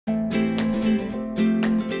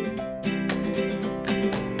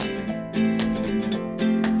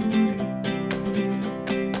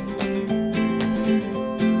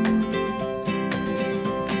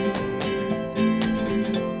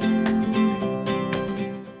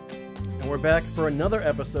back for another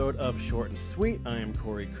episode of Short and Sweet. I am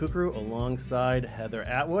Kory Curcuru alongside Heather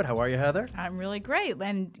Atwood. How are you, Heather? I'm really great.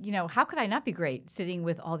 And, how could I not be great sitting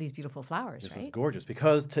with all these beautiful flowers, This right? is gorgeous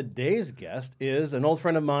because today's guest is an old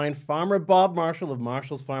friend of mine, Farmer Bob Marshall of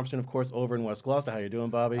Marshall's Farm Stand, of course, over in West Gloucester. How you doing,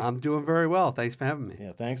 Bobby? I'm doing very well. Thanks for having me.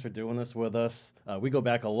 Yeah, thanks for doing this with us. We go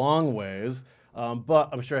back a long ways, but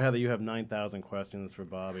I'm sure, Heather, you have 9,000 questions for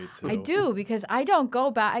Bobby, too. I do, because I don't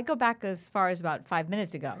go back. I go back as far as about 5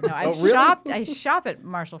 minutes ago. No, really? I shop at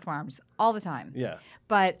Marshall Farms all the time. Yeah.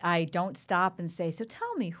 But I don't stop and say, so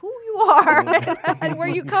tell me who you are and where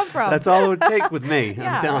you come from. That's all it would take with me,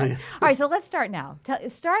 Yeah. I'm telling you. All right, so let's start now.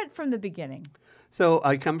 Start from the beginning. So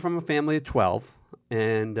I come from a family of 12,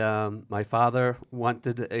 and my father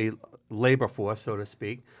wanted a labor force, so to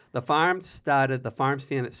speak. The farm stand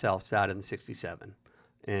itself started in '67.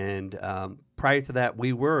 And prior to that,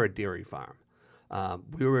 we were a dairy farm.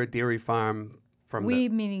 We were a dairy farm from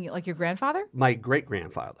Meaning like your grandfather? my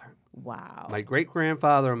great-grandfather. Wow. My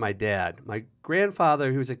great-grandfather and my dad. My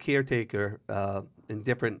grandfather, he was a caretaker in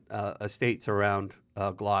different estates around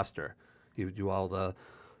Gloucester. He would do all the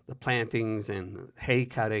plantings and hay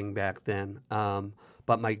cutting back then.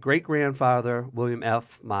 But my great-grandfather, William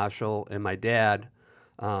F. Marshall, and my dad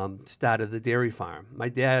started the dairy farm. My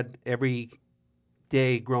dad, every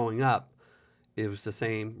day growing up, it was the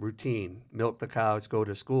same routine. Milk the cows, go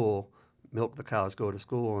to school, milk the cows, go to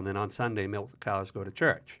school, and then on Sunday, milk the cows, go to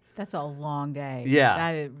church. That's a long day. Yeah.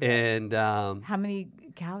 That is, And, how many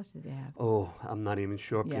cows did they have? I'm not even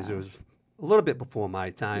sure because Yeah. it was a little bit before my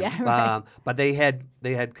time. Yeah, right. But they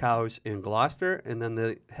had cows in Gloucester, and then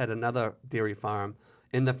they had another dairy farm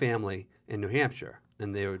in the family in New Hampshire.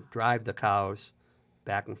 And they would drive the cows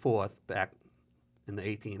back and forth back in the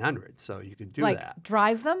 1800s, so you could do that.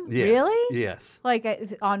 Drive them? Yes, Really? Yes. Like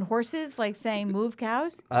is it on horses, like saying move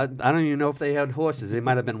cows? I don't even know if they had horses. They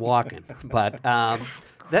might have been walking. But that's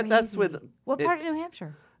Crazy. with... What it- part of New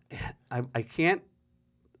Hampshire? I can't...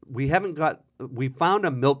 We haven't got... We found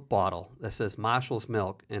a milk bottle that says Marshall's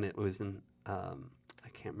Milk, and it was in... I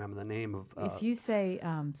can't remember the name of... If you say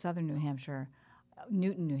southern New Hampshire,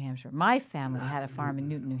 Newton, New Hampshire. My family had a farm in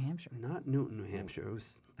Newton, New Hampshire. Not Newton, New Hampshire. It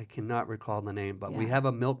was... I cannot recall the name, but we Yeah. have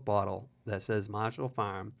a milk bottle that says Marshall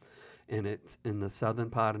Farm, and it's in the southern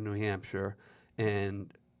part of New Hampshire,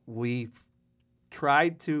 and we've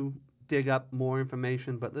tried to dig up more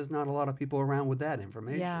information, but there's not a lot of people around with that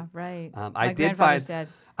information. Yeah, right. I My did grandfather's find...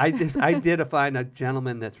 dead. I did find a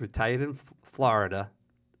gentleman that's retired in Florida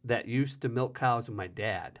that used to milk cows with my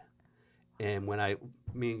dad. And when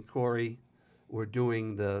me and Kory were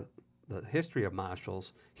doing the history of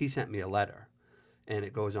Marshall's, he sent me a letter. And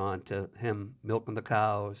it goes on to him milking the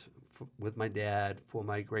cows with my dad for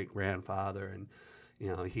my great-grandfather. And,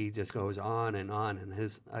 he just goes on. And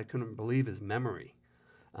I couldn't believe his memory.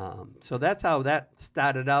 So that's how that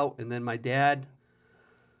started out. And then my dad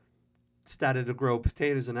started to grow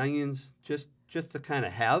potatoes and onions just to kind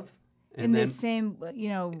of have. And In then the same,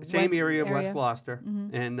 same area of West Gloucester.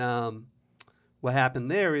 Mhm. And what happened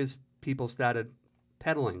there is people started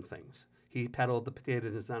peddling things. He peddled the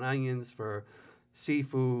potatoes and onions for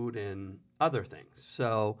seafood and other things.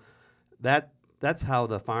 So that's how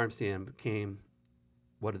the farm stand became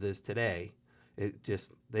what it is today. It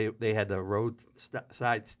just they had the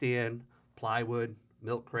roadside stand, plywood,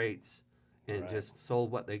 milk crates, and Right. just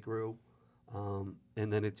sold what they grew.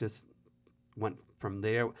 And then it just went from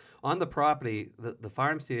there. On the property, the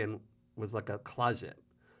farm stand was like a closet,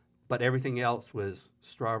 but everything else was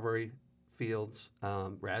strawberry fields,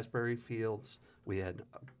 raspberry fields. We had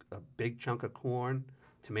a big chunk of corn,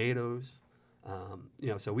 tomatoes.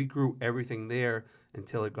 So we grew everything there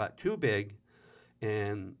until it got too big,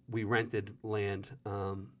 and we rented land.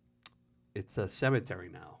 It's a cemetery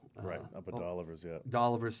now. Right, up at Dolliver's, yeah.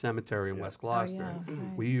 Dolliver's Cemetery in Yeah. West Gloucester. yeah,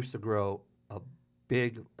 right. We used to grow a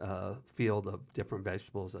big field of different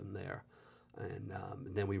vegetables in there. And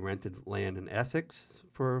then we rented land in Essex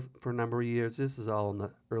for a number of years. This is all in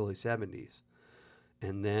the early 70s.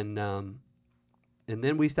 And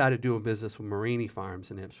then we started doing business with Marini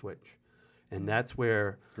Farms in Ipswich. And that's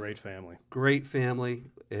where... Great family. Great family,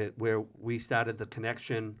 where we started the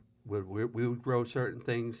connection. We would grow certain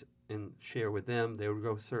things and share with them. They would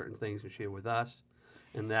grow certain things and share with us.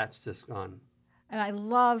 And that's just gone. And I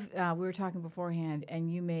love, we were talking beforehand,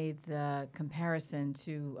 and you made the comparison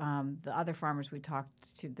to the other farmers we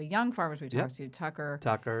talked to, the young farmers we talked to, Tucker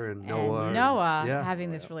and and Noah. Noah Yeah.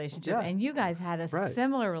 having this relationship. Yeah. And you guys had a Right.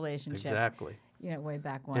 similar relationship, Exactly. way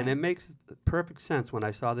back when. And it makes perfect sense when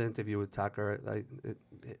I saw the interview with Tucker.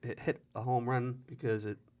 It hit a home run because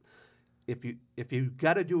if you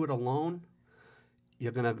got to do it alone,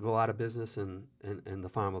 you're going to go out of business and the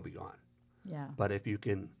farm will be gone. Yeah. But if you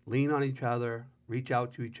can lean on each other, reach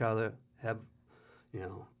out to each other, have,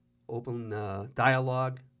 open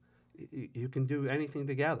dialogue, you can do anything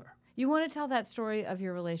together. You want to tell that story of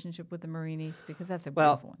your relationship with the Marinis because that's a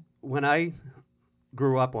Well, beautiful one. when I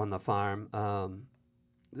grew up on the farm,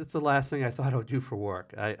 it's the last thing I thought I would do for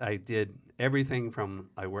work. I did everything from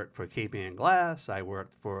I worked for Cape Ann Glass, I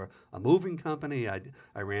worked for a moving company, I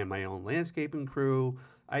ran my own landscaping crew.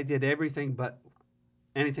 I did everything but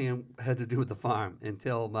anything that had to do with the farm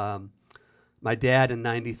until my dad in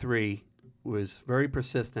 '93 was very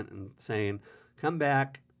persistent in saying, come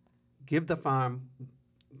back, give the farm,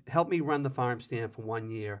 help me run the farm stand for 1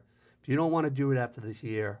 year. If you don't want to do it after this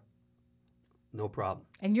year, no problem.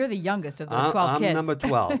 And you're the youngest of those 12 kids. I'm number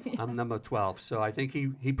 12. I'm number 12. So I think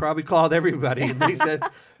he probably called everybody and they said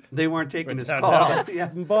they weren't taking his call. Yeah,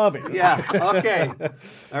 Bobby. Yeah, okay.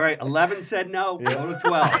 All right, 11 said no, go to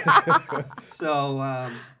 12. So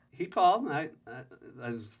he called, and I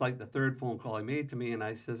was like the third phone call he made to me, and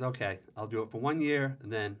I says, okay, I'll do it for 1 year,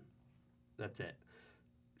 and then that's it.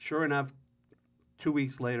 Sure enough, 2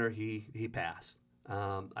 weeks later, he passed.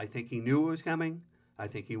 I think he knew it was coming. I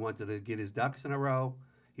think he wanted to get his ducks in a row.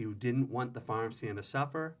 He didn't want the farm stand to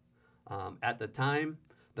suffer. At the time,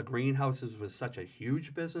 the greenhouses was such a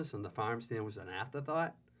huge business, and the farm stand was an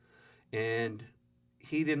afterthought. And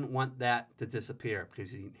he didn't want that to disappear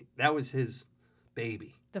because that was his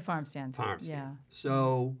baby. The farm stand. Farm stand. Yeah.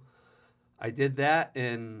 So I did that,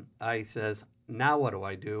 and I says, now what do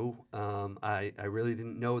I do? I really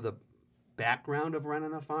didn't know the background of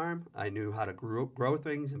running a farm. I knew how to grow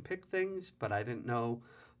things and pick things, but I didn't know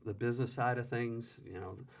the business side of things.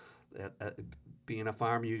 Being a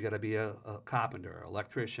farmer, you got to be a carpenter,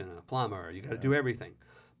 electrician, a plumber. You got to do everything.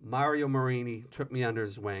 Mario Marini took me under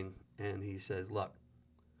his wing, and he says, look,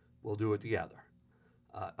 we'll do it together.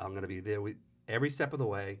 I'm going to be there every step of the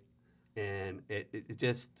way, and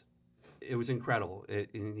it was incredible.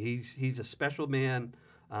 He's a special man.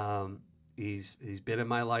 He's been in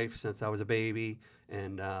my life since I was a baby,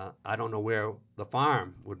 and I don't know where the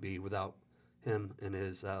farm would be without him and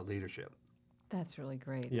his leadership. That's really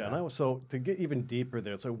great. Yeah, so to get even deeper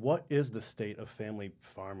there, so what is the state of family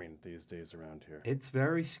farming these days around here? It's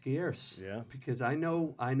very scarce. Yeah. Because I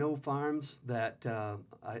know farms that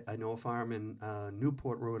I know a farm in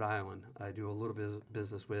Newport, Rhode Island. I do a little bit of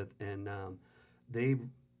business with, and they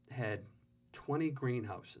had 20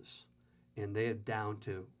 greenhouses, and they are down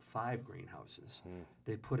to 5 greenhouses.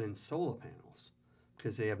 They put in solar panels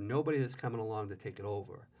because they have nobody that's coming along to take it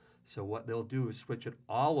over. So what they'll do is switch it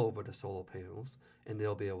all over to solar panels, and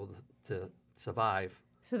they'll be able to survive.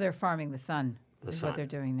 So they're farming the sun. The is sun. what they're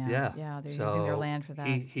doing now. Yeah. Yeah, they're So using their land for that.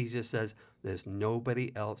 He just says, there's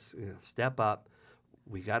nobody else. Step up.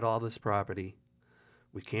 We got all this property.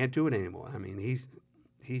 We can't do it anymore. I mean,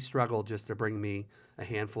 he struggled just to bring me a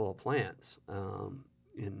handful of plants.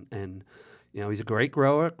 And he's a great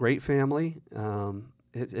grower, great family.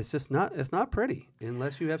 It's just not pretty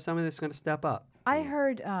unless you have somebody that's going to step up. I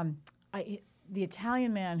heard the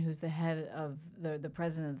Italian man who's the head of the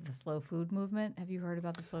president of the slow food movement. Have you heard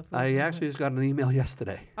about the slow food movement? I actually just got an email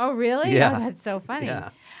yesterday. Oh, really? Yeah. Oh, that's so funny. Yeah.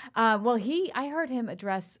 Well, I heard him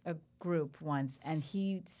address a group once, and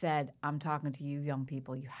he said, I'm talking to you young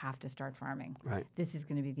people. You have to start farming. Right. This is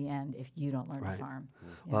going to be the end if you don't learn to farm.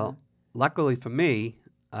 Yeah. Well, luckily for me,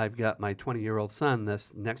 I've got my 20-year-old son,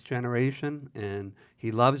 this next generation, and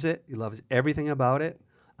he loves it. He loves everything about it.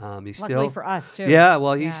 He's Luckily still for us too. Yeah,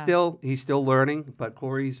 well, he's still learning. But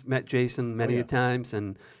Kory's met Jason many a times,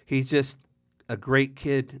 and he's just a great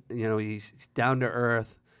kid. He's down to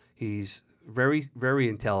earth. He's very, very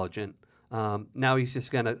intelligent. Now he's just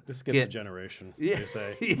gonna Skips a generation. Yeah. They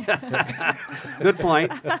say. Yeah. Good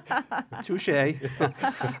point. Touche.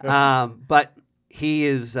 But he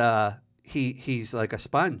is he's like a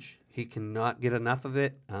sponge. He cannot get enough of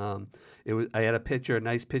it. I had a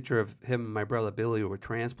nice picture of him and my brother Billy who were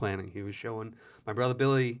transplanting. He was showing my brother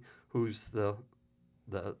Billy, who's the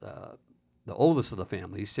oldest of the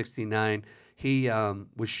family. He's 69. He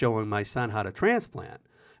was showing my son how to transplant,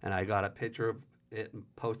 and I got a picture of it and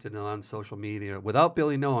posted it on social media without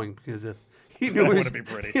Billy knowing, because if he knew That would be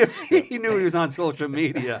pretty. if he knew he was on social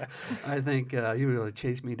media, I think he would have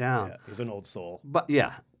chased me down. Yeah, he's an old soul. But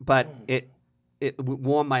it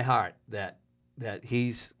warmed my heart that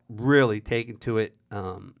he's really taken to it.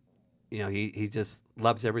 He just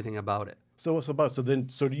loves everything about it. So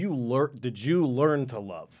did you learn to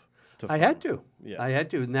love? I had to. Yeah. I had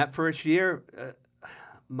to. In that first year,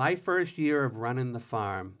 my first year of running the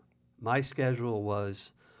farm, my schedule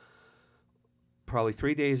was probably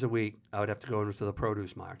 3 days a week. I would have to go into the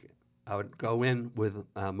produce market. I would go in with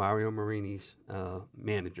Mario Marini's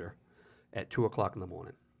manager, at 2 o'clock in the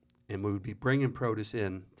morning. And we would be bringing produce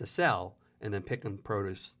in to sell and then picking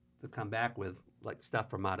produce to come back with, like stuff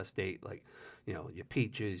from out of state, like, your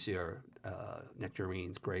peaches, your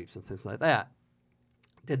nectarines, grapes, and things like that.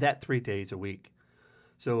 Did that 3 days a week.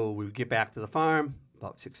 So we would get back to the farm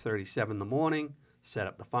about 6:30, 7 in the morning, set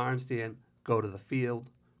up the farm stand, go to the field,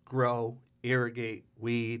 grow, irrigate,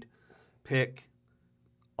 weed, pick,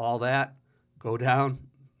 all that, go down,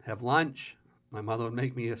 have lunch. My mother would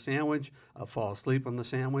make me a sandwich. I'd fall asleep on the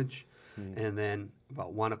sandwich. And then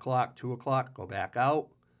about 1 o'clock, 2 o'clock, go back out,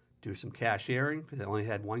 do some cashiering, because I only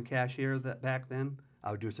had one cashier back then.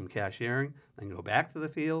 I would do some cashiering, then go back to the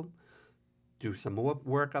field, do some more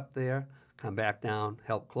work up there, come back down,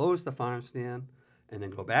 help close the farm stand, and then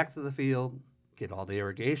go back to the field, get all the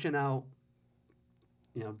irrigation out.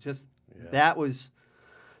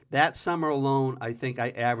 That summer alone, I think I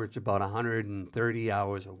averaged about 130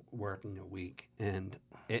 hours of working a week. And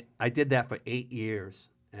I did that for 8 years,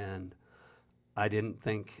 and I didn't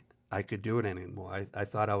think I could do it anymore. I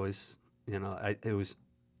thought I was, it was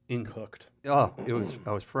Cooked. Oh,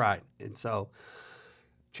 I was fried. And so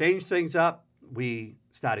changed things up. We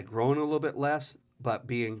started growing a little bit less, but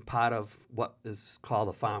being part of what is called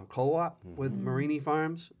a farm co-op with Marini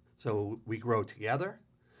Farms. So we grow together,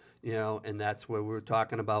 and that's where we're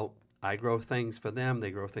talking about. I grow things for them,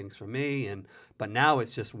 they grow things for me, but now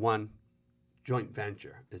it's just one joint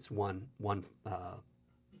venture. It's one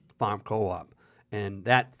farm co-op, and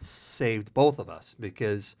that saved both of us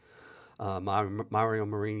because Mario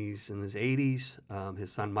Marini's in his 80s.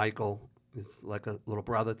 His son Michael is like a little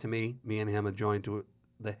brother to me. Me and him are joined to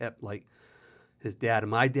the hip like his dad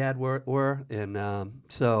and my dad were. And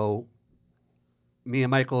so me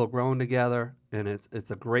and Michael are growing together, and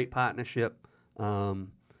it's a great partnership.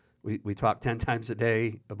 We talk 10 times a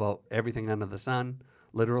day about everything under the sun,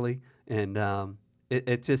 literally. And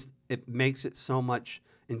it makes it so much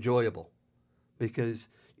enjoyable because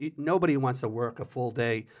nobody wants to work a full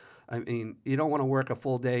day. I mean, you don't want to work a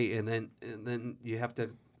full day and then you have to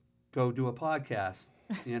go do a podcast,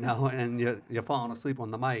 and you're falling asleep on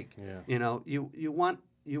the mic. Yeah. You want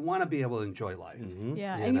to be able to enjoy life. Mm-hmm.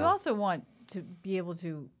 Yeah, and you also want to be able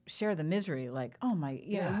to share the misery. Like, oh my,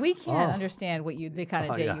 we can't understand the kind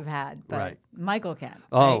of day you've had, but Right. Michael can.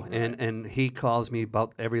 Oh, right? and he calls me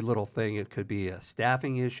about every little thing. It could be a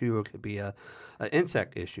staffing issue. It could be an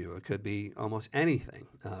insect issue. It could be almost anything.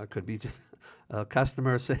 It could be just a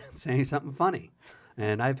customer saying something funny.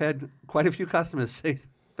 And I've had quite a few customers say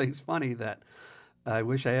things funny that I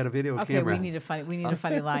wish I had a video camera. Okay, we need a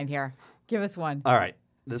funny line here. Give us one. All right.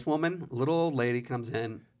 This woman, a little old lady, comes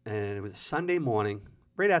in, and it was Sunday morning,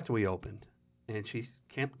 right after we opened, and she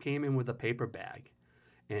came in with a paper bag,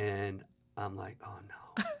 and I'm like, oh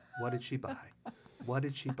no, what did she buy? What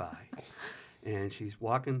did she buy? And she's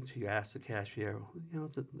walking. She asks the cashier,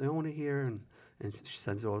 the owner here, and she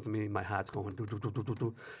sends it over to me. My heart's going do do do do do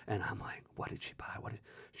do, and I'm like, what did she buy?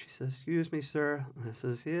 She says, excuse me, sir. And I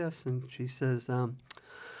says, yes. And she says,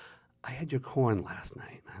 I had your corn last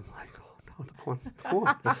night. And I'm like, oh no, the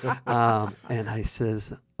corn. And I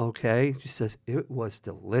says, okay. She says, it was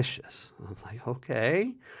delicious. I'm like,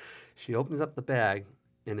 okay. She opens up the bag,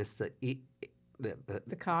 and it's the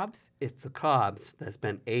cobs? It's the cobs that's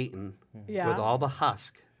been eaten Yeah. with all the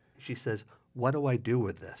husk. She says, what do I do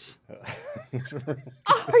with this? Oh,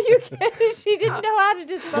 are you kidding? She didn't know how to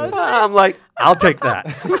dispose of it? I'm like, I'll take that.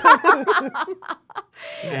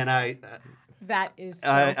 And That is so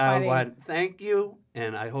I funny. went, thank you,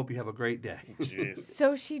 and I hope you have a great day. Jeez.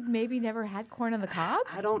 So she'd maybe never had corn on the cob?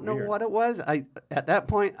 I don't know Weird. what it was. At that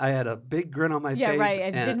point, I had a big grin on my Yeah, face. right.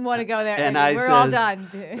 And didn't want to go there. and And I we're all says,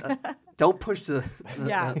 done. Don't push the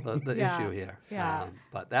Yeah. issue here. Yeah.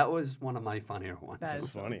 But that was one of my funnier ones. That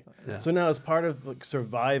That's funny. Yeah. So now, as part of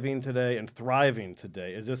surviving today and thriving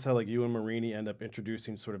today, is this how you and Marini end up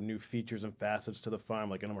introducing sort of new features and facets to the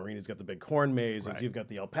farm? Like, Marini's got the big corn maze, and Right. you've got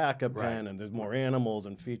the alpaca pen, Right. and there's more animals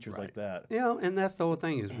and features like that. And that's the whole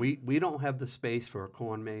thing is we don't have the space for a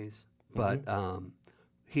corn maze, but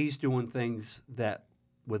he's doing things that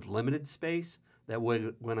with limited space that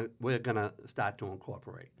we're gonna start to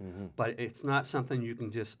incorporate. But it's not something you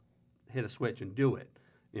can just hit a switch and do it.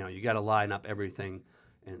 You got to line up everything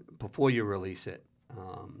and before you release it.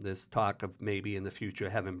 There's talk of maybe in the future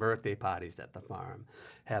having birthday parties at the farm,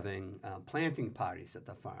 having planting parties at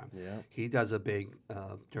the farm. Yeah. He does a big,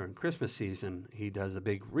 during Christmas season, he does a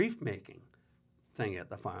big wreath making thing at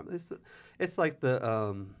the farm. It's like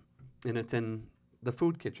and it's in the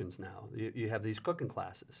food kitchens now. You have these cooking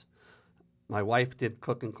classes. My wife did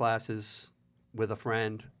cooking classes with a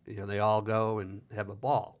friend. They all go and have a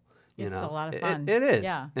ball. You It's know, a lot of fun. It is,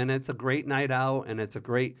 Yeah. and it's a great night out, and it's a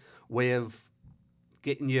great way of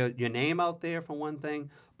getting your name out there for one thing,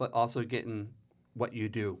 but also getting what you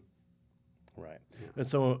do. Right. Yeah. And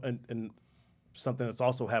so, and something that's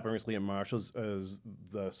also happened recently in Marshall's is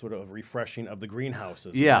the sort of refreshing of the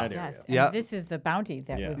greenhouses Yeah. in that area. Yes. And Yeah. this is the bounty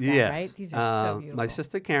that Yeah. we've got, Yes. right? These are so My beautiful.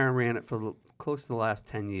 sister Karen ran it for close to the last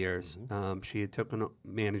 10 years. Mm-hmm. She had taken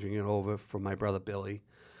managing it over from my brother Billy.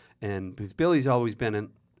 And because Billy's always been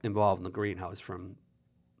involved in the greenhouse from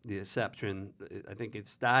the inception. I think it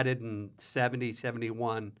started in 70,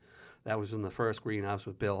 71. That was when the first greenhouse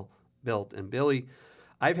was built. And Billy,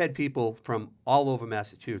 I've had people from all over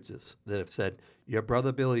Massachusetts that have said, your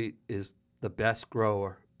brother Billy is the best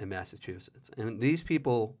grower in Massachusetts. And these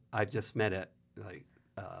people I just met at like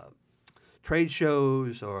trade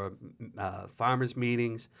shows or farmers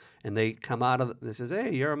meetings, and they come out of they says,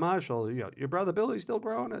 hey, you're a Marshall. Your brother Billy's still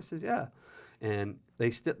growing? I says, yeah. And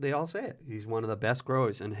they all say it. He's one of the best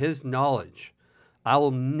growers. And his knowledge, I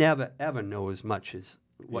will never, ever know as much as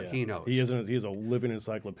what he knows. He is a living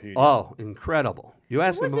encyclopedia. Oh, incredible. You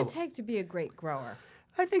ask What him does it about, take to be a great grower?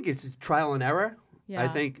 I think it's just trial and error. Yeah. I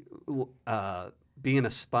think being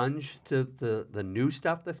a sponge to the new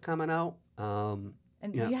stuff that's coming out.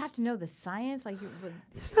 And Yeah. do you have to know the science? Like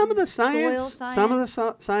Some of the science, soil some of the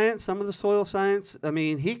science, some of the soil science. I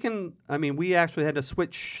mean, we actually had to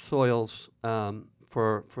switch soils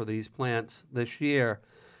for these plants this year,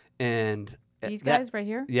 and These guys right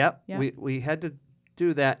here? Yep. Yeah. We had to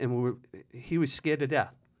do that, and he was scared to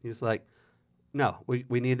death. He was like, "No,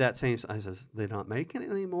 we need that same." I says, "They're not making it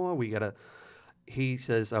anymore. We gotta." He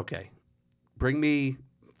says, "Okay, bring me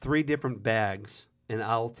 3 different bags, and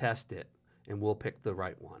I'll test it, and we'll pick the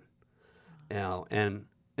right one." You know, and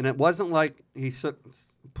it wasn't like he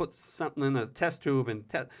put something in a test tube and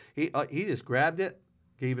he just grabbed it,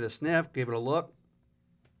 gave it a sniff, gave it a look,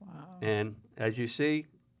 Wow. and as you see,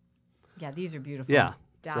 Yeah, these are beautiful. yeah.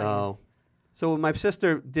 Dahlias. So when my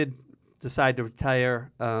sister did decide to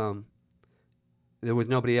retire, there was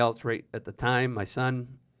nobody else right at the time. My son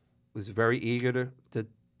was very eager to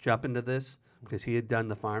jump into this because he had done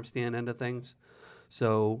the farm stand end of things.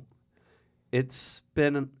 So it's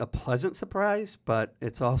been a pleasant surprise, but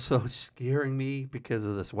it's also scaring me because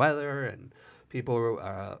of this weather and people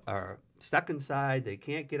are stuck inside. They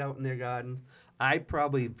can't get out in their gardens. I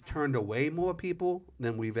probably turned away more people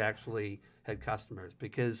than we've actually had customers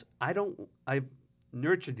because I've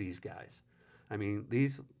nurtured these guys. I mean,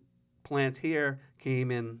 these plants here came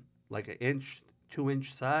in like an inch,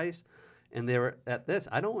 2-inch size, and they were at this.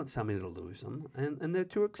 I don't want somebody to lose them, and they're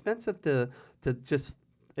too expensive to just,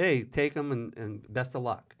 hey, take them and best of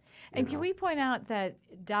luck. And can we point out that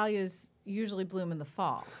dahlias usually bloom in the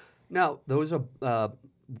fall? No, those are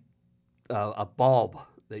a bulb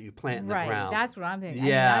that you plant in the Right, ground. that's what I'm thinking.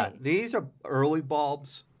 Yeah, these are early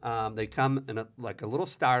bulbs. They come in like a little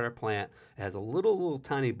starter plant. It has a little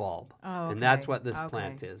tiny bulb. Oh, And that's okay, what this okay.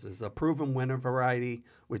 plant is. It's a proven winter variety,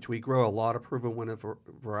 which we grow a lot of proven winter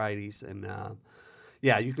varieties. And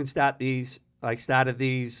yeah, you can start these. I started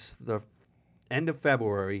these the end of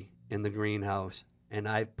February in the greenhouse, and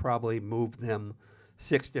I've probably moved them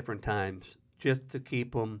 6 different times just to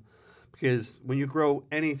keep them. Because when you grow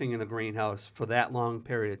anything in a greenhouse for that long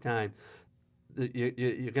period of time,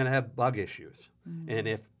 you're going to have bug issues. Mm-hmm. And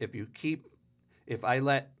if I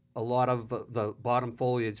let a lot of the bottom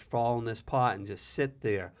foliage fall in this pot and just sit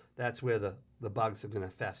there, that's where the bugs are going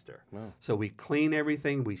to fester. Wow. So we clean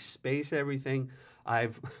everything, we space everything.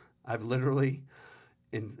 I've literally,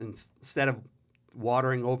 instead of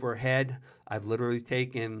watering overhead, I've literally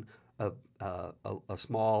taken a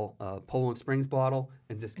small Poland Springs bottle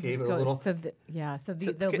and just gave it a little. So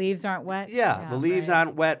the leaves aren't wet? Yeah, the leaves right.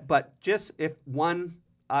 aren't wet, but just if one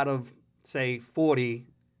out of, say, 40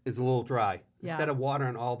 is a little dry, Yeah. instead of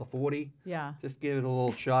watering all the 40, Yeah, just give it a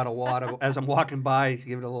little shot of water. As I'm walking by,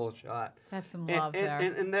 give it a little shot. have some love there.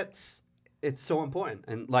 And it's so important.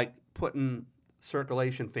 And like putting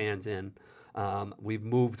circulation fans in, we've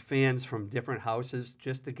moved fans from different houses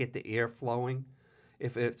just to get the air flowing.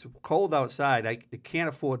 If it's cold outside, I can't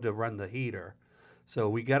afford to run the heater. So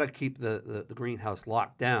we got to keep the greenhouse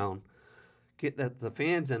locked down, get the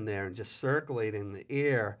fans in there and just circulating the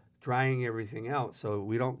air, drying everything out so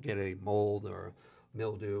we don't get any mold or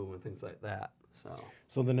mildew and things like that.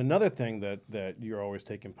 So then another thing that you're always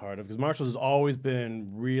taking part of, because Marshall's has always been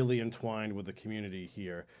really entwined with the community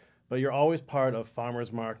here, but you're always part of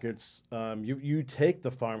farmers markets. You take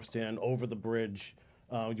the farm stand over the bridge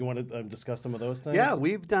You want to discuss some of those things? Yeah,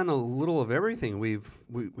 we've done a little of everything. We've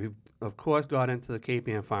of course got into the Cape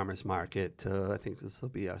Ann Farmers Market. I think this will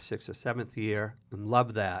be our 6th or 7th year, and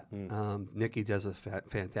love that. Nikki does a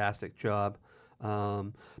fantastic job.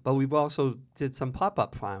 But we've also did some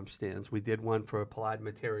pop-up farm stands. We did one for Applied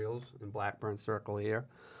Materials in Blackburn Circle here.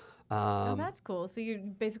 Oh, that's cool. So you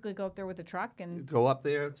basically go up there with a truck and Go up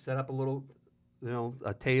there, set up a little,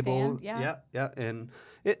 a table. Stand, yeah. Yeah, and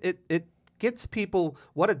it gets people.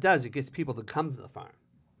 What it does, it gets people to come to the farm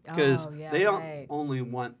because they don't only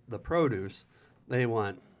want the produce; they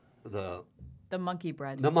want the monkey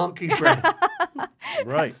bread. The monkey bread.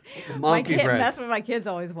 Right. The monkey bread. That's what my kids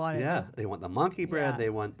always wanted. Yeah, they want the monkey bread. Yeah. They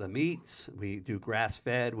want the meats. We do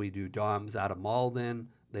grass-fed. We do Dom's out of Malden.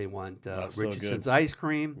 They want Richardson's ice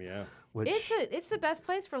cream. Yeah. Which, it's the best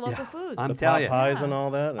place for local foods. I'm The telling you. pies and all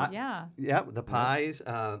that. Yeah. Yeah, the pies.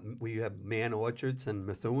 We have Man Orchards and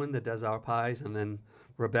Methuen that does our pies, and then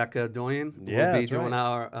Rebecca Doyen will be doing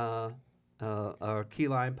our key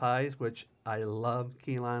lime pies, which I love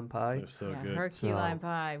key lime pie. They're so good. Her key lime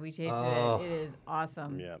pie. We tasted it. It is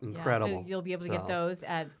awesome. Yeah. Incredible. So you'll be able to get those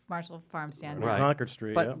at Marshall Farm Stand. Right. Concord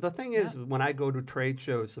Street. But the thing is, when I go to trade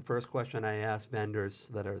shows, the first question I ask vendors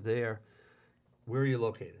that are there, where are you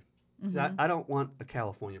located? I don't want a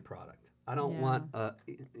California product. I don't want,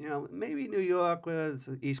 maybe New York, it's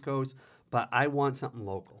the East Coast, but I want something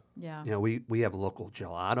local. Yeah. We have a local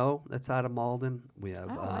gelato that's out of Malden. We have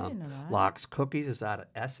I didn't know that. Locke's Cookies is out of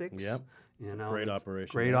Essex. Yep. Great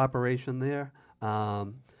operation. Great operation there.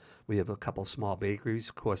 We have a couple small bakeries,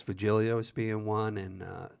 of course, Virgilio's being one, and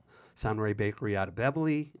Sunray Bakery out of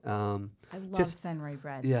Beverly. I love Sunray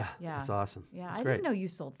bread. Yeah, Yeah. it's awesome. Yeah, it's I great. didn't know you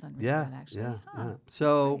sold Sunray Yeah, bread, actually. yeah, Huh. yeah.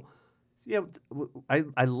 So,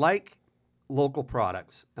 I like local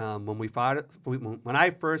products. When I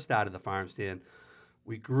first started the farm stand,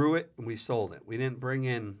 we grew it and we sold it. We didn't bring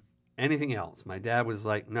in anything else. My dad was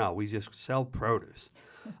like, "No, we just sell produce."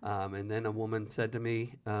 And then a woman said to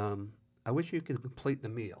me, "I wish you could complete the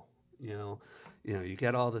meal. You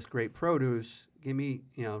get all this great produce. Give me,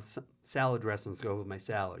 salad dressings go with my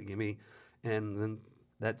salad. Give me," and then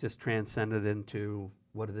that just transcended into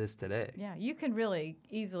what it is today. Yeah, you can really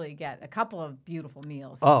easily get a couple of beautiful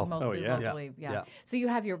meals. Oh. Mostly yeah. locally. Yeah. Yeah. So you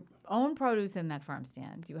have your own produce in that farm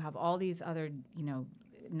stand. You have all these other,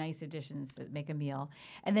 nice additions that make a meal.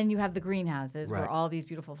 And then you have the greenhouses where Right. all these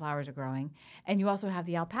beautiful flowers are growing. And you also have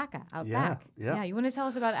the alpaca out Yeah, back. yeah. Yeah, you want to tell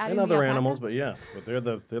us about adding And the other alpaca? animals, but they're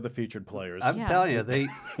the featured players. I'm Yeah. telling you,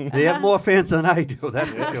 they have more fans than I do. That's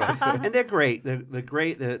for sure. And they're great. They're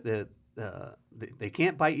great. They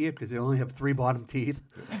can't bite you because they only have 3 bottom teeth.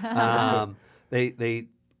 They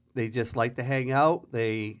just like to hang out.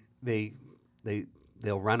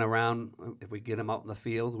 They'll run around if we get them out in the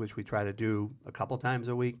field, which we try to do a couple times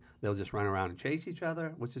a week. They'll just run around and chase each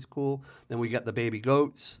other, which is cool. Then we got the baby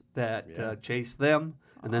goats that chase them,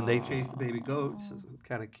 and then they chase the baby goats. It's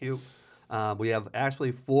kind of cute. We have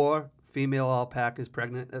actually 4 female alpacas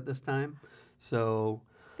pregnant at this time. So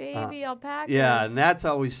Baby alpacas. yeah, and that's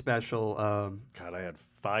always special. God, I had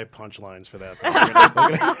 5 punchlines for that.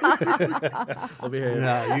 I'll be here.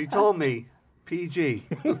 Yeah, you told me PG.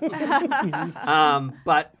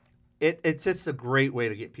 But it's just a great way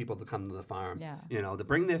to get people to come to the farm. Yeah. To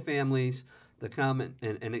bring their families, to come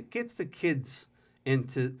and it gets the kids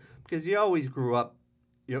into, because you always grew up,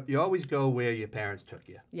 you always go where your parents took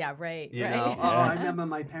you. Yeah, right. You right. know, I remember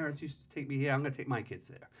my parents used to take me here. I'm going to take my kids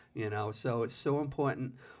there. So it's so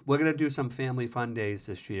important. We're going to do some family fun days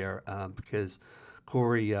this year because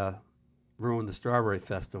Kory ruined the Strawberry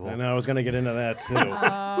Festival. And I was going to get into that too.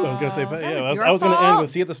 I was going to say, that yeah, was I your was going to end fault. with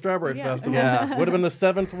see you at the Strawberry Yeah. Festival. Yeah. Would have been the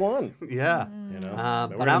 7th one. Yeah.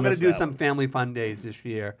 But But I'm going to do some family fun days this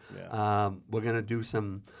year. Yeah. We're going to do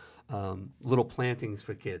some little plantings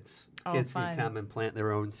for kids. Oh, Kids fun. can come and plant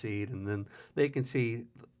their own seed, and then they can see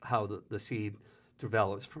how the seed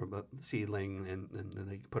develops from a seedling, and then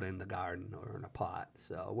they put it in the garden or in a pot.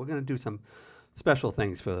 So we're going to do some special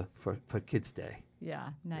things for Kids Day. Yeah,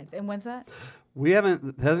 nice. And when's that? We hasn't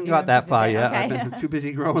You got that haven't far picked a yet. day, I've okay. been too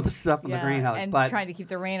busy growing the stuff in the greenhouse. And but trying to keep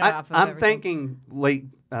the rain I, off of I'm everything. thinking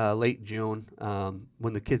late June,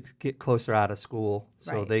 when the kids get closer out of school,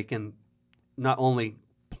 so Right. they can not only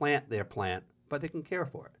plant their plant, but they can care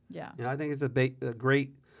for it. Yeah. I think it's a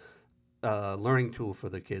great learning tool for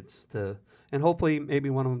the kids and hopefully maybe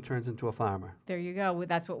one of them turns into a farmer. There you go.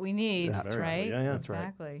 That's what we need, That's right? right. Yeah, that's right.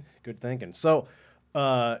 Exactly. Good thinking. So,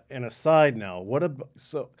 and aside now,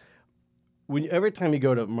 every time you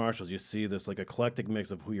go to Marshall's, you see this like eclectic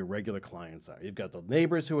mix of who your regular clients are. You've got the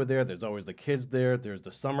neighbors who are there. There's always the kids there. There's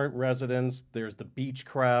the summer residents. There's the beach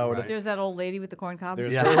crowd. Right. There's that old lady with the corn cob.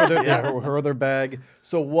 There's Yeah. her other bag.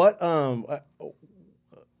 So what? The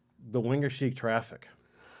winger chic traffic.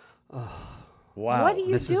 Wow. What do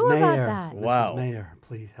you Mrs. do Mayor, about that? Wow. Mrs. Mayor,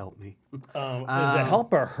 please help me. Does it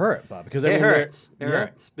help or hurt, Bob? Because I It mean, hurts. It yeah.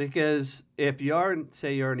 hurts because if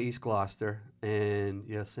say you're in East Gloucester and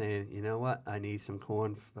you're saying, you know what, I need some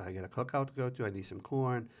corn. I got a cookout to go to. I need some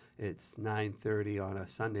corn. It's 9:30 on a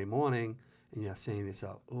Sunday morning, and you're saying to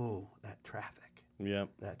yourself, "Oh, that traffic, Yeah.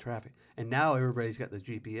 that traffic." And now everybody's got the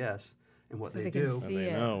GPS, and what So they they can do, see they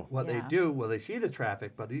it. know. what Yeah. they do, well, they see the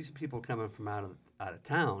traffic, but these are people coming from out of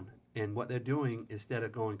town. And what they're doing, instead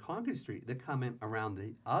of going Concord Street, they're coming around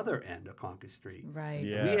the other end of Concord Street. Right.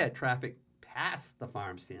 Yeah. We had traffic past the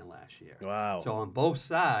farm stand last year. Wow. So on both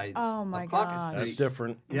sides Oh, my of Concord gosh. That's Street.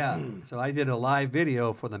 different. Yeah. So I did a live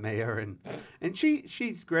video for the mayor, and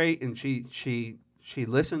she's great, and she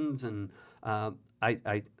listens, and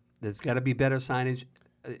I there's got to be better signage.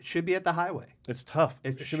 It should be at the highway. It's tough.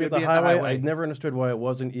 It should should be at the be at the highway. I highway. never understood why it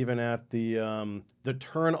wasn't even at the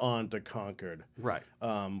turn on to Concord. Right.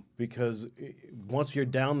 Because once you're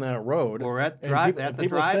down that road, Or at and drive people, at the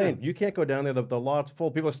people are saying drive-in. you can't go down there. The lot's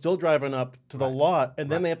full. People are still driving up to the Right. lot, and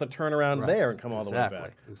then Right. they have to turn around Right. there and come all the way Exactly.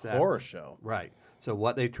 back. Exactly. Horror show. Right. So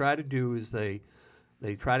what they try to do is they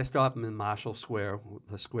try to stop them in Marshall Square,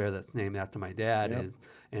 the square that's named after my dad, Yep.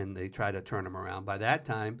 and they try to turn them around. By that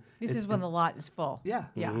time, This is when the lot is full. yeah,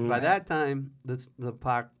 Yeah. Mhm. By that time,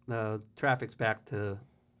 the traffic's back to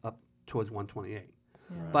up towards 128.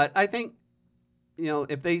 Yeah. But I think,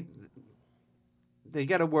 if they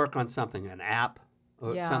got to work on something, an app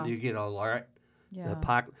or Yeah. something you get an alert. Yeah. The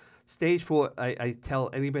park. Stage 4, I tell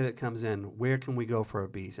anybody that comes in, where can we go for a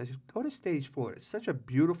beach? I just go to Stage 4. It's such a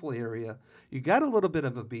beautiful area. You got a little bit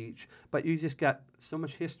of a beach, but you just got so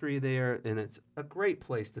much history there, and it's a great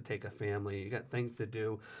place to take a family. You got things to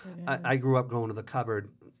do. It I is. grew up going to the cupboard,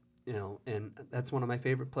 and that's one of my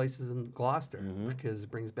favorite places in Gloucester Mhm. because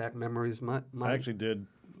it brings back memories. My I actually did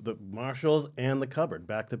the Marshalls and the cupboard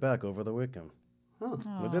back to back over the weekend. oh,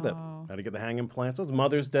 We did it. Oh. Had to get the hanging plants. It was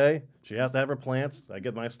Mother's Day. She has to have her plants. I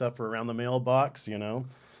get my stuff for around the mailbox,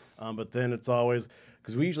 But then it's always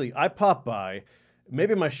because I pop by.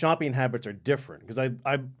 Maybe my shopping habits are different because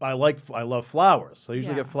I love flowers. So I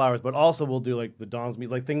usually Yeah. get flowers, but also we'll do like the Don's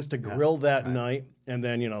meat, like things to grill that right. night, and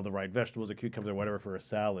then the right vegetables or cucumbers or whatever for a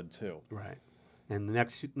salad too. right. And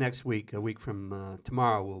next week, a week from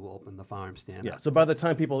tomorrow, we'll open the farm stand. Yeah. up. So by the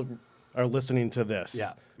time people are listening to this,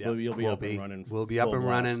 Yeah, you'll be We'll up and running. We'll be up full and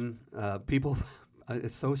blast. running. People,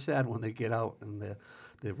 it's so sad when they get out and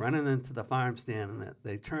they're running into the farm stand and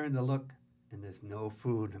they turn to look and there's no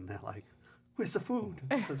food and they're like, "Where's the food?"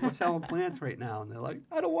 It says, "We're selling plants right now," and they're like,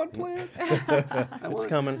 "I don't want plants. It's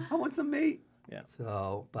coming. I want some meat." Yeah.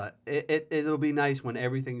 So, but it'll be nice when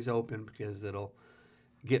everything's open because it'll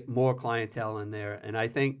get more clientele in there. And I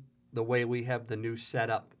think the way we have the new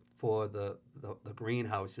setup for the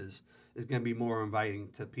greenhouses is going to be more inviting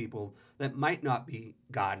to people that might not be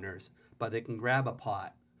gardeners, but they can grab a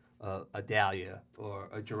pot, a dahlia or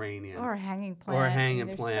a geranium Or a hanging plant. or a I mean, hanging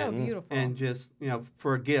they're plant, so beautiful. and just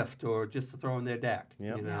for a gift or just to throw in their deck.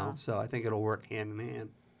 Yep. Yeah. So I think it'll work hand in hand.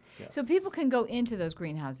 So people can go into those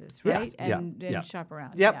greenhouses, Yeah, right? yeah, And yeah. shop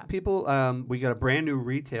around. Yep, Yeah. people. We got a brand new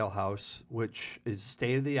retail house, which is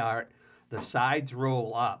state of the art. The sides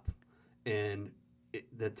roll up, and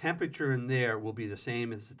the temperature in there will be the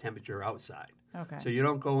same as the temperature outside. Okay. So you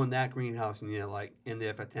don't go in that greenhouse and you're like in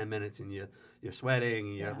there for 10 minutes and you're sweating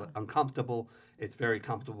and you're Yeah. uncomfortable. It's very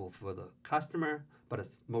comfortable for the customer, but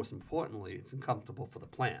it's most importantly, it's uncomfortable for the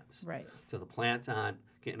plants. Right. So the plants aren't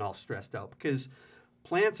getting all stressed out because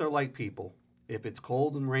plants are like people. If it's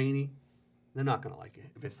cold and rainy, they're not going to like it.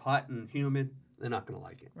 If it's hot and humid, they're not going to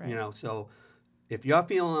like it. Right. So if you're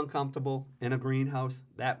feeling uncomfortable in a greenhouse,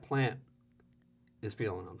 that plant is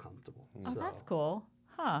feeling uncomfortable. Oh, So, that's cool.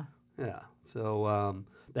 Huh. yeah. So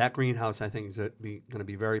that greenhouse, I think, is going to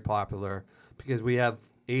be very popular because we have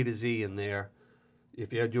A to Z in there.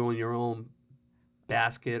 If you're doing your own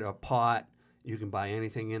basket or pot, you can buy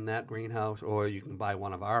anything in that greenhouse, or you can buy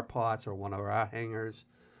one of our pots or one of our hangers.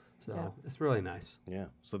 So Yeah. it's really nice. Yeah.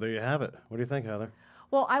 So there you have it. What do you think, Heather?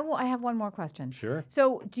 Well, I have one more question. Sure.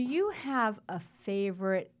 So, do you have a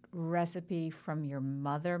favorite recipe from your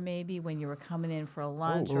mother, maybe when you were coming in for a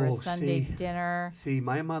lunch or a Oh, Sunday see. dinner? See,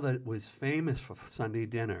 my mother was famous for Sunday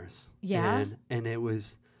dinners. Yeah? And it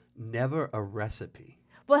was never a recipe.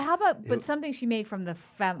 Well, how about It- something she made from the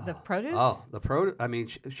produce? Oh, the produce. I mean,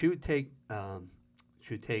 she would take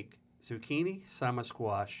zucchini, summer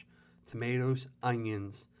squash, tomatoes,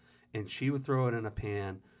 onions, and she would throw it in a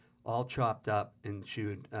pan, all chopped up, and she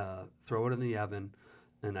would throw it in the oven.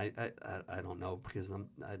 And I don't know because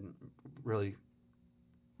I didn't really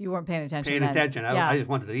You weren't paying attention. paying then. attention. Yeah. I just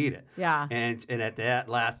wanted to eat it. Yeah. And at that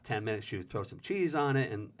last 10 minutes, she would throw some cheese on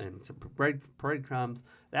it and some breadcrumbs.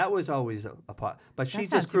 That was always a pot. But she That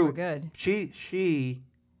sounds just grew. super good. She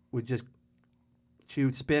would just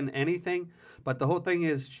spin anything. But the whole thing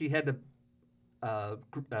is she had to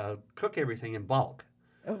cook everything in bulk.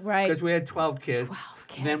 Right. Because we had 12 kids. 12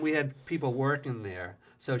 And then we kids. had people working there.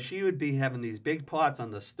 So she would be having these big pots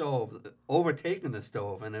on the stove, overtaking the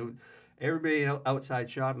stove. And everybody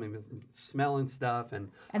outside shopping was smelling stuff.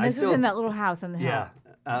 And And this was in that little house on the hill. yeah.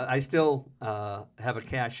 I still have a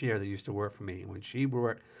cashier that used to work for me. When she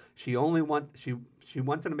worked, she wanted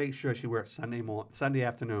to make sure she worked Sunday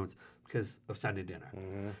afternoons because of Sunday dinner.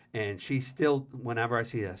 Mm-hmm. And she still, whenever I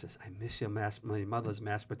see her, says, "I miss your my mother's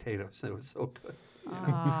mashed potatoes. It was so good."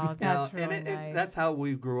 Oh, that's really and nice. that's how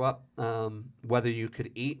we grew up. Whether you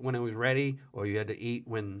could eat when it was ready or you had to eat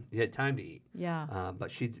when you had time to eat. Yeah.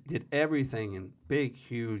 But she did everything in big,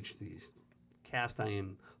 huge, these cast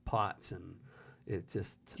iron pots, and it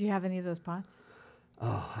just, Do you have any of those pots?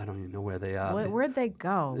 I don't even know where they are. Where'd they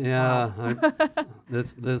go? Yeah, Wow.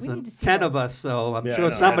 there's We need to see 10 of those. us, so I'm Yeah, sure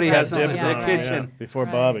no, somebody I- I has some in dibs their on 'em, yeah, kitchen. before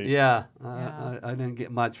Right. Bobby. Yeah, Yeah. I didn't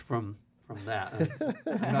get much from that.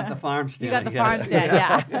 I got the farm stand. You got I the guess. farm stand,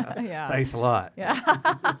 yeah. Yeah. Thanks a lot.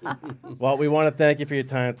 Yeah. Well, we want to thank you for your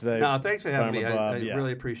time today. No, thanks for having Farmer me. Bob, I yeah.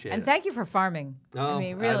 really appreciate And it. thank you for farming. No, I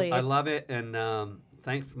mean, really. I love it, and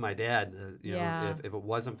thanks for my dad. You Yeah. know, if it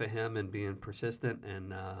wasn't for him and being persistent,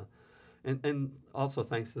 and also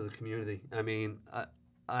thanks to the community. I mean,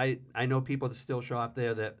 I know people that still shop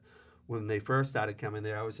there that when they first started coming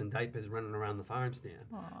there, I was in diapers running around the farm stand,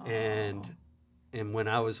 and when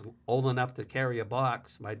I was old enough to carry a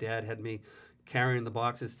box, my dad had me carrying the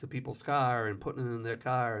boxes to people's car and putting it in their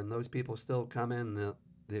car, and those people still come in.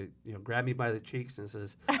 They grab me by the cheeks and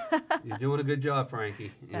says, "You're doing a good job,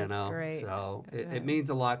 Frankie." That's know, great. so Yeah. it means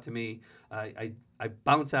a lot to me. I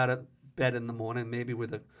bounce out of bed in the morning, maybe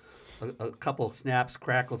with a couple of snaps,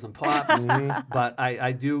 crackles, and pops, but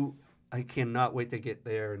I cannot wait to get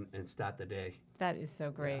there and start the day. That is so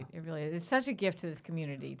great. It really is. It's such a gift to this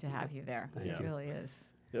community to have you there. Thank It you. really is.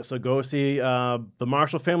 Yeah, so go see the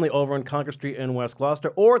Marshall family over on Concord Street in West Gloucester,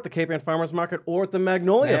 or at the Cape Ann Farmers Market, or at the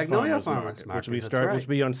Magnolia, Magnolia Farmers Farmers Market, which Market, which will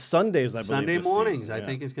be on Sundays, I believe. Sunday this mornings, season. I Yeah.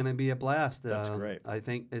 think it's going to be a blast. That's great. I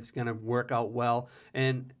think it's going to work out well,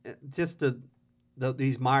 and just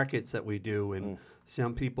these markets that we do, and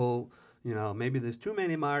some people, maybe there's too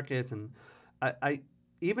many markets, and I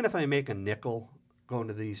even if I make a nickel going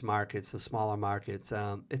to these markets, the smaller markets,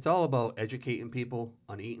 it's all about educating people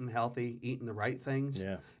on eating healthy, eating the right things.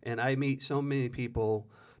 Yeah. And I meet so many people.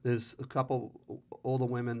 There's a couple older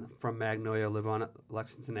women from Magnolia live on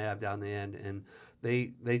Lexington Ave down the end, and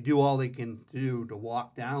they do all they can do to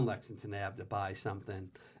walk down Lexington Ave to buy something.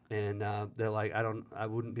 And they're like, I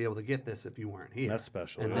wouldn't be able to get this if you weren't here. That's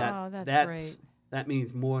special. And yeah. Oh, that's great. that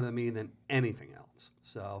means more to me than anything else.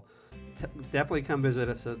 So definitely come visit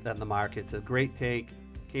us at the market. It's a great take.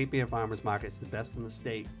 Cape Ann Farmers Market. It's the best in the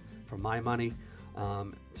state for my money.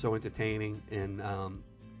 So entertaining, and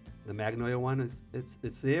the Magnolia one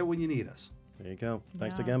it's there when you need us. There you go.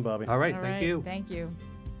 Thanks Yeah. again, Bobby. All right, All thank right. you. Thank you.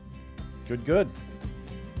 Good.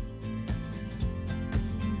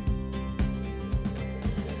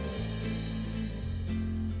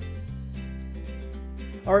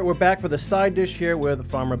 All right, we're back for the side dish here with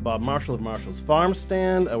farmer Bob Marshall of Marshall's Farm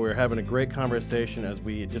Stand. We're having a great conversation as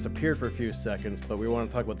we disappeared for a few seconds, but we want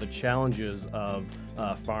to talk about the challenges of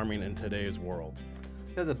farming in today's world.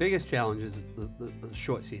 Yeah, the biggest challenge is the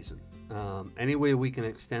short season. Any way we can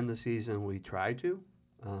extend the season, we try to.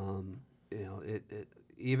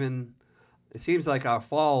 It seems like our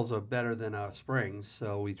falls are better than our springs,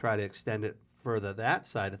 so we try to extend it further that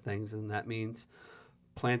side of things, and that means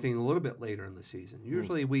planting a little bit later in the season.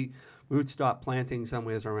 Usually we would stop planting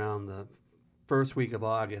somewhere around the first week of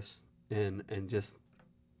August, and just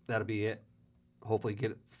that'll be it. Hopefully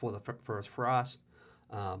get it before the first frost.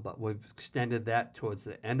 But we've extended that towards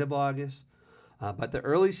the end of August. But the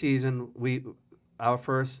early season, our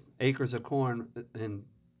first acres of corn and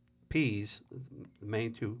peas, the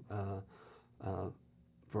main two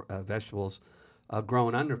vegetables, are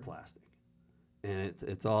grown under plastic, and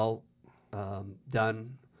it's all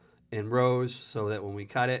done in rows so that when we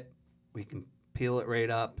cut it, we can peel it right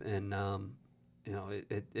up, and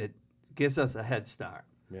it gives us a head start.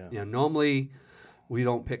 Yeah. Normally we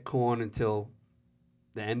don't pick corn until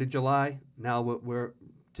the end of July. Now we're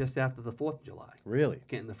just after the 4th of July, Really?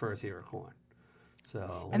 getting the first ear of corn.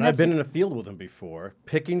 So And I've been in a field with him before,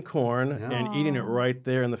 picking corn and eating it right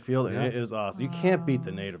there in the field, and it is awesome. You can't beat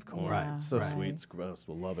the native corn. Yeah, It's so right. sweet. It's gross.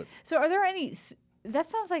 We'll love it. So are there any, that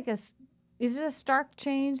sounds like is it a stark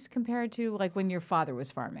change compared to like when your father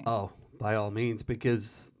was farming? oh, by all means,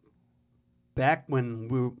 because back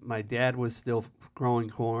when my dad was still growing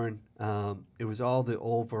corn, it was all the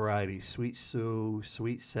old varieties, Sweet Sue,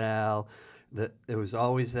 Sweet Sal. It was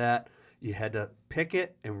always that. You had to pick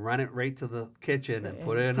it and run it right to the kitchen and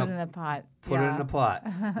put it in the pot. Put it in a pot.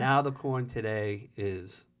 Now the corn today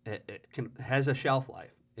has a shelf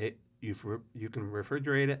life. You can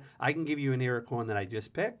refrigerate it. I can give you an ear of corn that I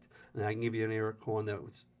just picked, and I can give you an ear of corn that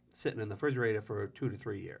was sitting in the refrigerator for 2 to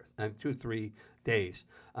 3 years, 2 to 3 days.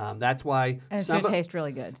 That's why. And it's going to taste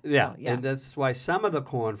really good. Yeah, so, yeah, and that's why some of the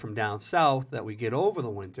corn from down south that we get over the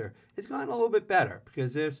winter has gotten a little bit better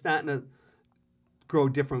because they're starting to grow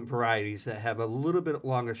different varieties that have a little bit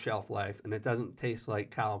longer shelf life, and it doesn't taste like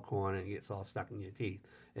cow corn and it gets all stuck in your teeth.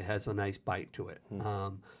 It has a nice bite to it.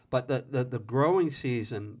 But the growing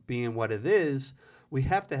season being what it is, we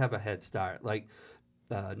have to have a head start. Like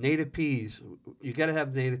native peas, you got to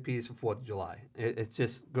have native peas for 4th of July. It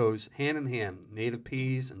just goes hand in hand. Native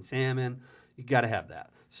peas and salmon, you got to have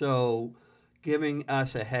that. So giving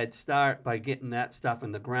us a head start by getting that stuff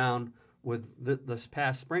in the ground with this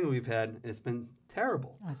past spring we've had, it's been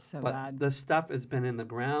terrible. That's so but bad. the stuff has been in the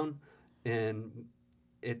ground, and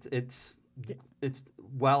it's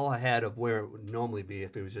well ahead of where it would normally be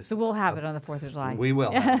if it was just. So we'll have it on the 4th of July. We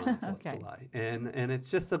will have it on the 4th Okay. of July, and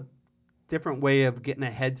it's just a different way of getting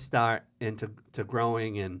a head start into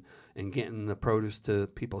growing and getting the produce to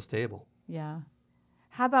people's table. Yeah.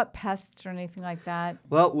 How about pests or anything like that?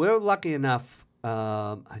 Well, we're lucky enough.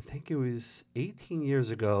 I think it was 18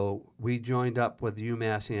 years ago, we joined up with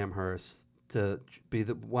UMass Amherst to be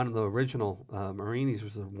one of the original, Marini's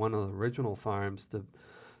was one of the original farms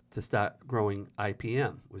to start growing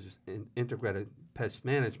IPM, which is Integrated Pest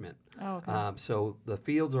Management. Oh, okay. So the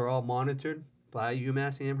fields are all monitored by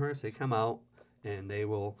UMass Amherst. They come out and they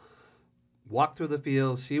will walk through the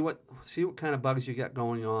field, see what kind of bugs you got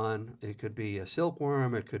going on. It could be a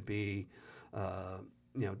silkworm, it could be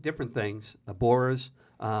different things, borers,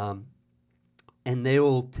 and they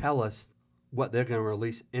will tell us what they're going to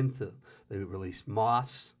release into. They release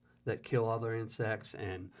moths that kill other insects,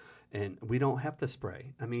 and we don't have to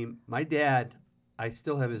spray. I mean, my dad, I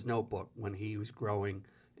still have his notebook when he was growing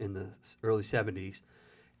in the early 70s.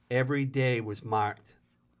 Every day was marked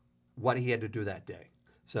what he had to do that day.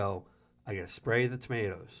 So I got to spray the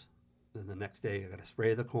tomatoes. Then the next day I got to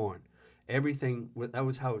spray the corn. Everything, that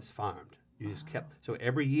was how it's farmed. You just kept, so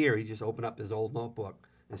every year he just opened up his old notebook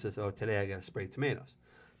and says, oh, today I got to spray tomatoes.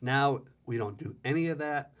 Now we don't do any of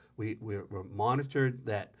that. We're monitored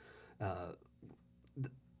that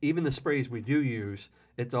even the sprays we do use,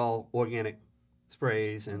 it's all organic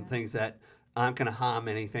sprays and things that aren't going to harm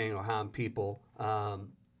anything or harm people. And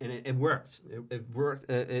it works. It works.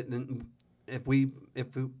 If we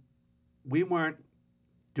weren't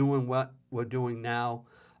doing what we're doing now,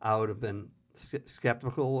 I would have been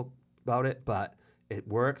skeptical about it, but it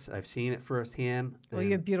works. I've seen it firsthand. Well,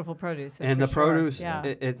 you have beautiful produce. That's And for the sure. produce, Yeah.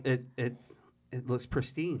 it looks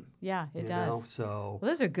pristine. Yeah, it does. So Well,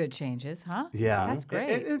 those are good changes, huh? yeah, That's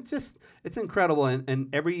great. It's incredible. And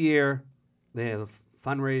every year they have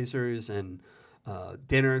fundraisers and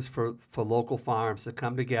dinners for local farms to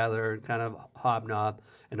come together and kind of hobnob,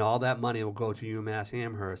 and all that money will go to UMass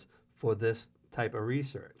Amherst for this type of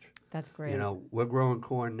research. That's great. You know, we're growing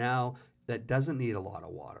corn now that doesn't need a lot of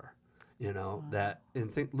water. You know, that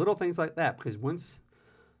and little things like that, because once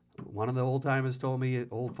one of the old timers told me,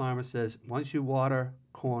 old farmer says, once you water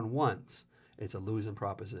corn once, it's a losing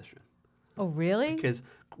proposition. Oh, really? Because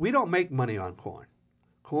we don't make money on corn.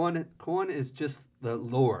 Corn is just the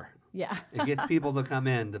lure. Yeah. It gets people to come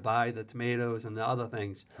in to buy the tomatoes and the other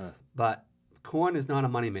things. But corn is not a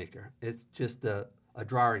moneymaker. It's just a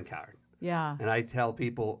drawing card. Yeah. And I tell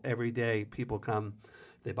people every day, people come,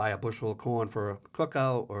 they buy a bushel of corn for a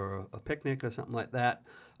cookout or a picnic or something like that.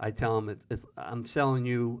 I tell them, I'm selling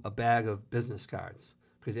you a bag of business cards,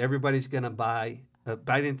 because everybody's going to bite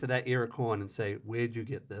into that ear of corn and say, where'd you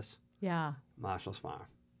get this? Yeah. Marshall's Farm.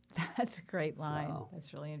 That's a great line. So-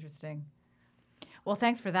 That's really interesting. Well,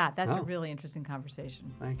 thanks for that. That's a No. really interesting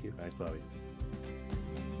conversation. Thank you. Thanks, Bobby.